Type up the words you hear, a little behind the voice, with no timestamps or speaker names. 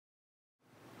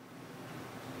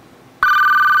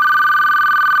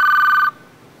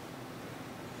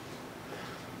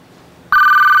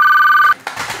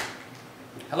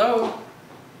Hello?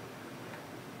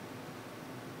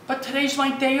 But today's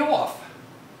my day off.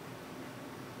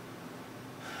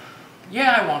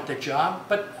 Yeah, I want the job,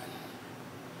 but...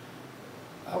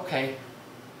 Okay.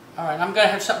 All right, I'm going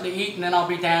to have something to eat and then I'll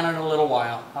be down in a little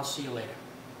while. I'll see you later.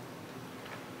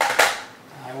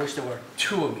 I wish there were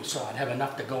two of me so I'd have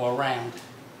enough to go around.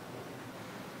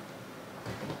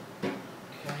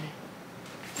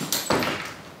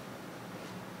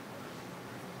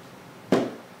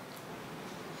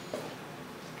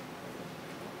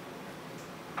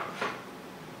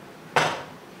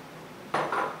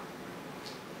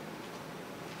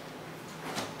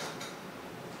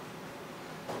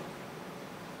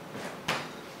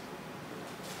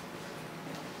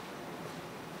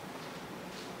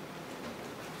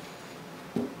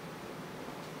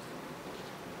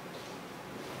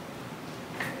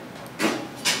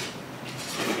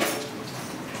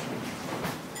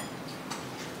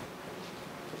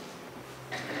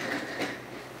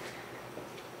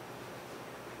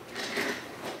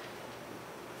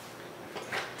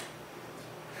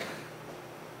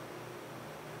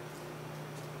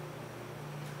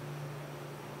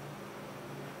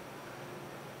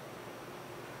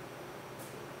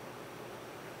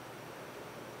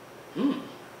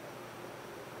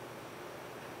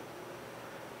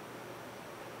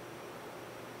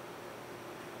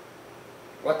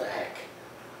 What the heck?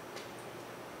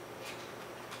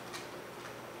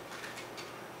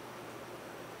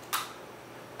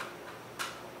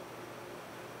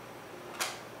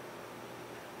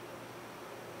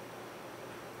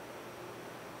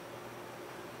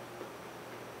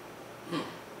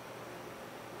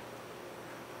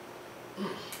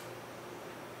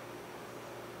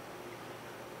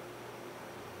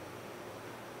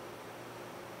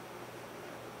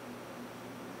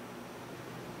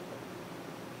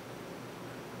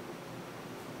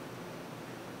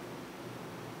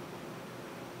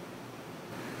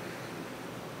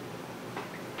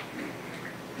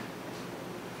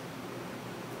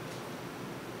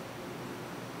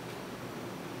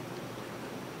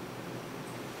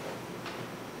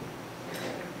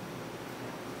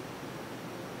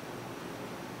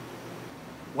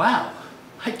 Wow,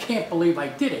 I can't believe I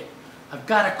did it. I've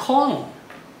got a clone.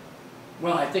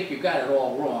 Well, I think you got it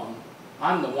all wrong.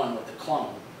 I'm the one with the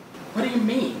clone. What do you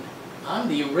mean? I'm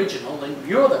the original and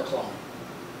you're the clone.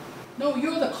 No,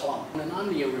 you're the clone and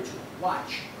I'm the original.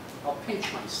 Watch. I'll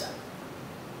pinch myself.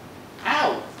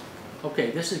 Ow!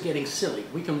 Okay, this is getting silly.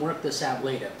 We can work this out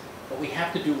later. What we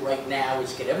have to do right now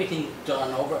is get everything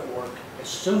done over at work as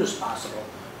soon as possible,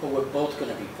 or we're both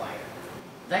going to be fired.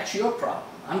 That's your problem.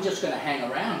 I'm just going to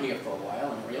hang around here for a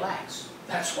while and relax.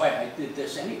 That's why I did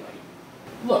this anyway.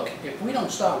 Look, if we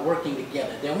don't start working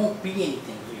together, there won't be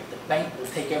anything here. The bank will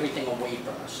take everything away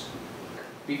from us.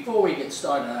 Before we get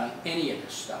started on any of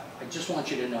this stuff, I just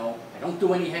want you to know I don't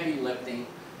do any heavy lifting.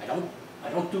 I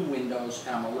don't do windows,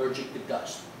 and I'm allergic to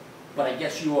dust. But I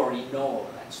guess you already know all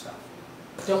of that stuff.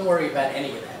 Don't worry about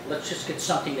any of that. Let's just get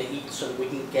something to eat so that we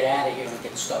can get out of here and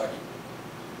get started.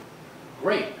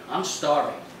 Great, I'm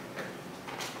starving.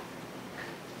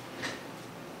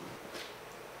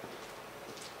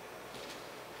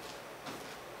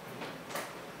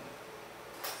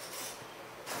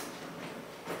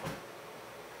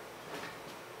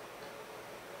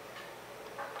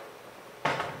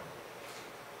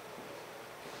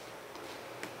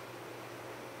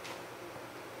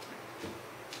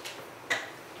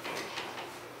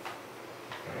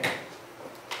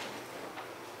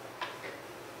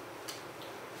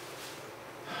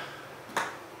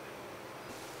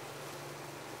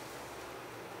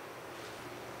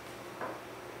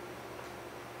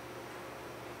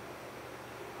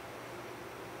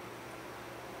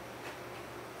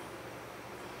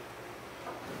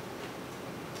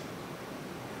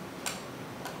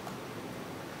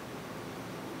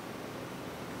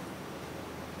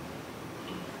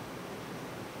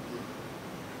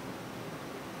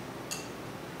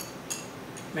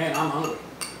 Man, I'm hungry.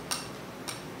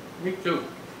 Me too.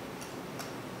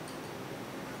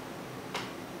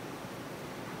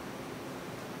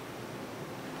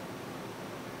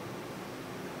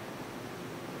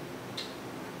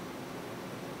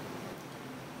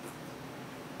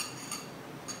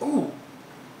 Ooh.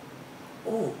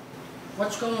 Ooh.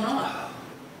 What's going on?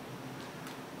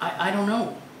 I don't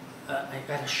know. I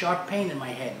got a sharp pain in my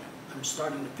head. I'm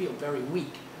starting to feel very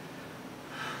weak.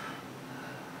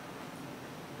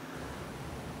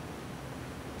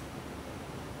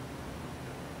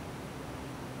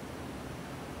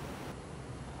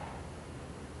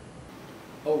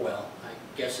 Oh well, I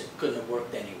guess it couldn't have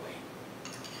worked anyway.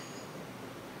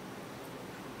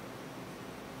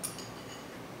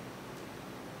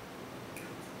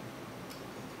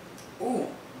 Ooh.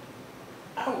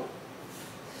 Ow.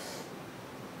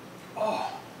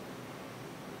 Oh.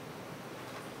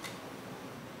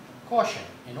 Caution.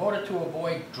 In order to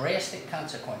avoid drastic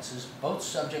consequences, both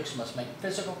subjects must make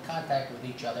physical contact with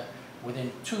each other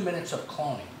within 2 minutes of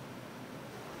cloning.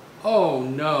 Oh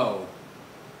no.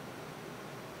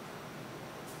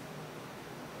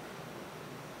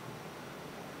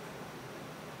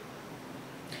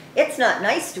 It's not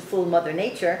nice to fool Mother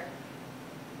Nature.